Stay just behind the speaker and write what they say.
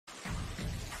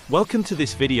Welcome to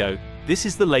this video. This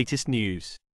is the latest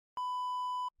news.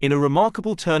 In a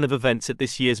remarkable turn of events at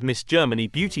this year's Miss Germany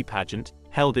beauty pageant,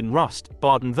 held in Rust,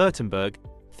 Baden-Württemberg,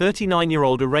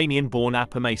 39-year-old Iranian-born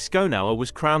Apameh Schönauer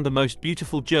was crowned the most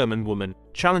beautiful German woman,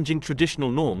 challenging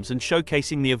traditional norms and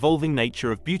showcasing the evolving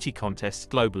nature of beauty contests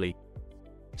globally.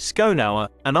 Schönauer,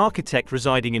 an architect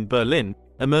residing in Berlin,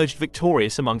 emerged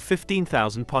victorious among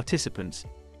 15,000 participants,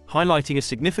 highlighting a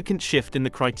significant shift in the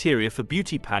criteria for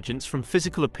beauty pageants from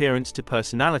physical appearance to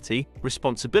personality,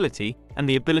 responsibility, and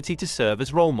the ability to serve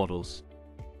as role models.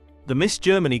 The Miss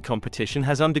Germany competition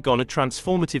has undergone a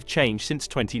transformative change since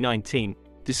 2019,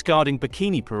 discarding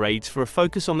bikini parades for a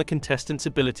focus on the contestants'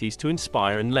 abilities to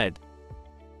inspire and lead.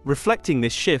 Reflecting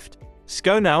this shift,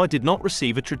 Schönauer did not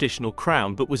receive a traditional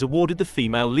crown but was awarded the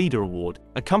Female Leader Award,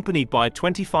 accompanied by a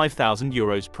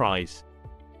 €25,000 prize.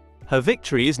 Her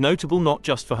victory is notable not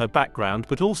just for her background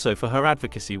but also for her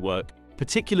advocacy work,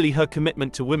 particularly her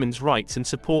commitment to women's rights and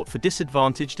support for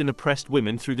disadvantaged and oppressed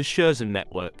women through the Schürzen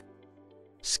network.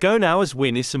 Schönauer's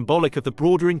win is symbolic of the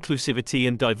broader inclusivity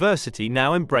and diversity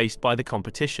now embraced by the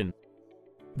competition.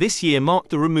 This year marked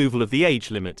the removal of the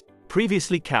age limit,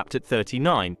 previously capped at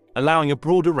 39, allowing a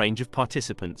broader range of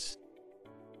participants.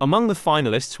 Among the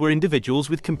finalists were individuals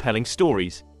with compelling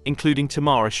stories, including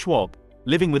Tamara Schwab,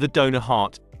 living with a donor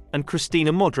heart, and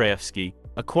Kristina Modrzejewski,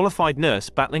 a qualified nurse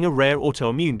battling a rare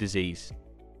autoimmune disease.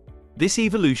 This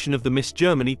evolution of the Miss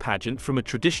Germany pageant from a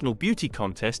traditional beauty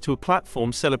contest to a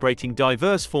platform celebrating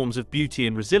diverse forms of beauty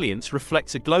and resilience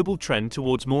reflects a global trend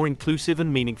towards more inclusive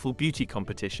and meaningful beauty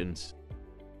competitions.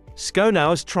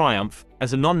 Schönauer's triumph,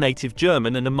 as a non-native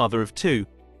German and a mother of two,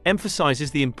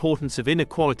 emphasizes the importance of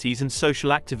inequalities and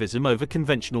social activism over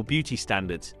conventional beauty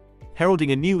standards,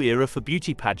 heralding a new era for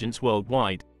beauty pageants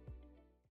worldwide.